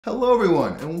Hello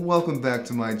everyone and welcome back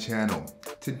to my channel.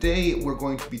 Today we're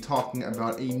going to be talking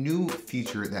about a new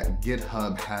feature that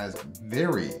GitHub has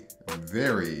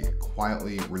very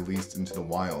quietly released into the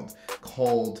wild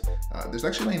called, there's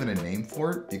actually not even a name for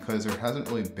it because there hasn't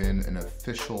really been an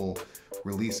official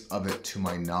release of it to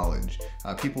my knowledge.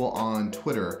 People on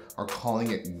Twitter are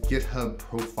calling it GitHub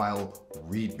Profile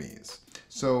READMEs.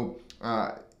 So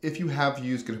if you have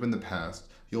used GitHub in the past,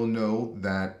 you'll know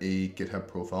that a GitHub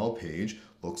profile page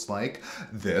looks like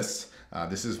this.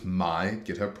 This is my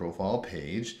GitHub profile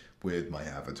page with my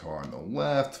avatar on the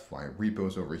left, my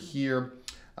repos over here.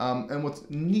 And what's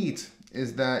neat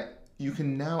is that you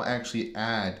can now actually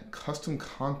add custom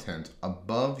content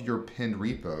above your pinned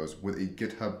repos with a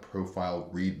GitHub profile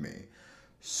README.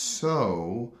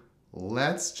 So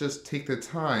let's just take the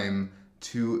time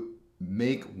to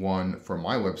make one for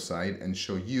my website and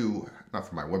show you, not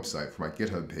for my website, for my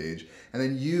GitHub page, and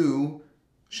then you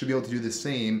should be able to do the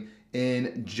same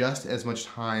in just as much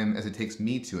time as it takes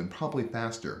me to, and probably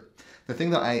faster. The thing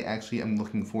that I actually am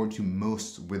looking forward to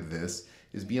most with this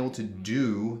is being able to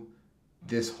do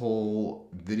this whole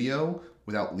video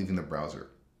without leaving the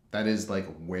browser. That is like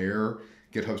where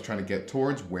GitHub's trying to get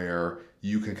towards, where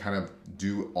you can kind of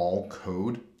do all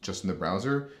code just in the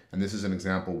browser, and this is an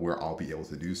example where I'll be able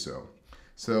to do so.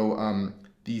 So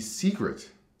the secret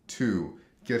to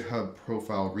GitHub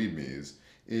profile READMEs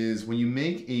is when you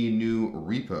make a new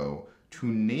repo to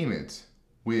name it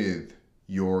with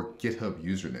your GitHub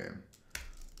username.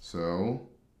 So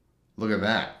look at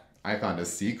that, I found a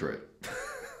secret.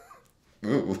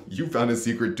 Ooh, you found a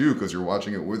secret too because you're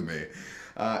watching it with me.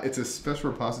 It's a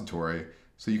special repository,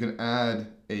 so you can add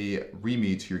a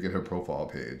README to your GitHub profile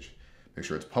page. Make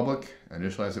sure it's public,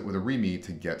 initialize it with a README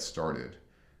to get started.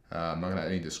 I'm not gonna add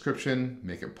any description,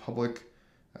 make it public.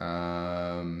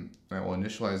 I will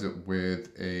initialize it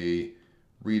with a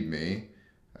README.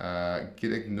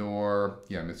 Git ignore,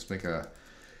 yeah, let's make a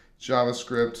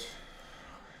JavaScript,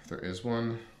 if there is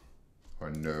one, or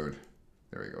a node.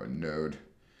 There we go, a node.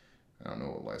 I don't know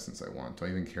what license I want. Do I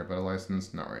even care about a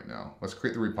license? Not right now. Let's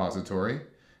create the repository.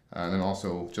 And then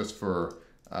also, just for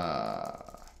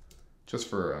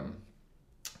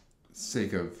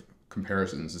sake of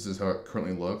comparisons, this is how it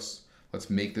currently looks. Let's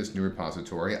make this new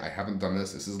repository. I haven't done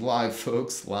this. This is live,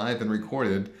 folks, live and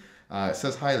recorded. It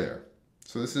says hi there.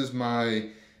 So this is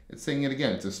it's saying it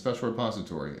again. It's a special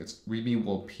repository. It's README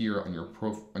will appear on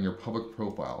your public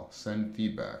profile. Send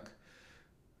feedback.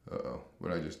 Uh-oh, what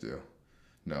did I just do?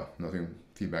 No, nothing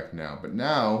feedback now. But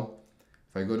now,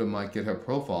 if I go to my GitHub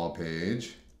profile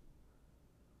page,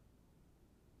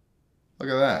 look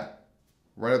at that.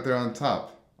 Right up there on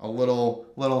top. A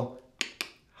little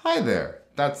hi there.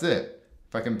 That's it.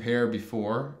 If I compare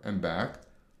before and back,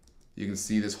 you can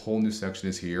see this whole new section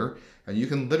is here, and you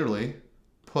can literally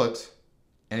put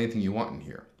anything you want in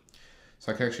here.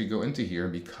 So I can actually go into here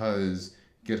because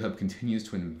GitHub continues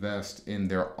to invest in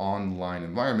their online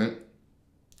environment.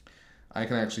 I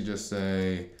can actually just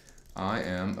say, I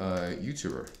am a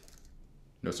YouTuber.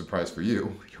 No surprise for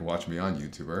you, you're watching me on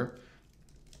YouTuber.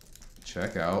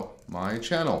 Check out my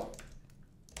channel.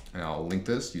 And I'll link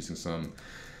this using some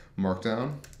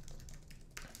Markdown.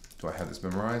 Do I have this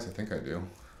memorized? I think I do.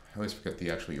 I always forget the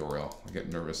actual URL. I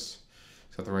get nervous.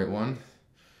 Is that the right one?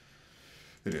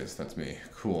 It is, that's me.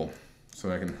 Cool.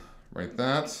 So I can write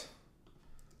that.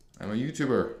 I'm a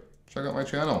YouTuber. Check out my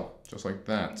channel. Just like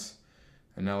that.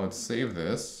 And now let's save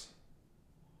this.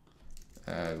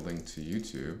 Add link to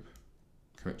YouTube.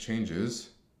 Commit changes.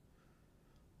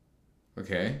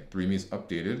 Okay, the README is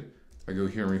updated. If I go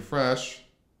here and refresh,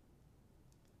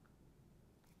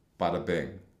 bada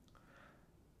bing.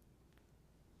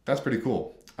 That's pretty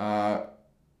cool.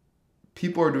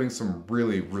 People are doing some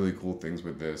really cool things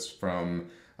with this, from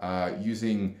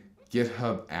using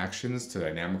GitHub Actions to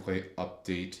dynamically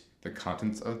update the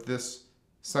contents of this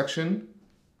section,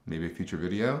 maybe a future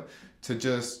video, to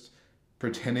just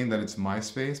pretending that it's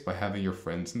MySpace by having your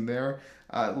friends in there.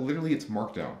 Literally, it's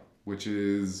Markdown, which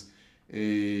is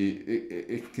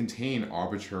it can contain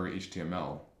arbitrary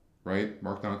HTML. Right?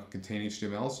 Markdown can contain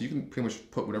HTML, so you can pretty much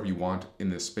put whatever you want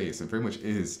in this space. It pretty much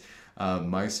is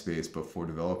MySpace, but for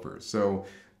developers. So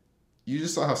you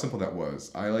just saw how simple that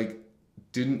was. I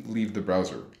didn't leave the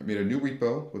browser. I made a new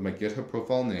repo with my GitHub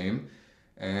profile name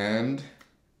and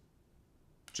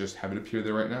just have it appear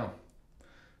there right now.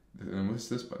 And what's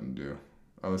this button do?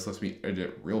 Oh, this lets me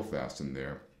edit real fast in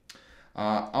there.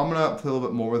 I'm gonna play a little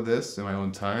bit more with this in my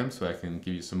own time so I can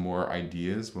give you some more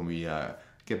ideas when we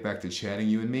get back to chatting,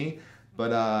 you and me.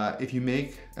 But if you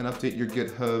make and update your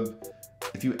GitHub,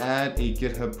 if you add a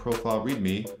GitHub profile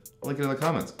README, link it in the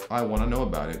comments. I want to know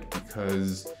about it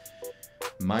because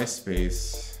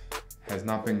MySpace has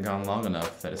not been gone long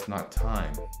enough that it's not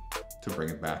time to bring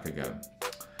it back again.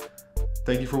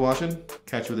 Thank you for watching.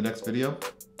 Catch you with the next video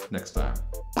next time.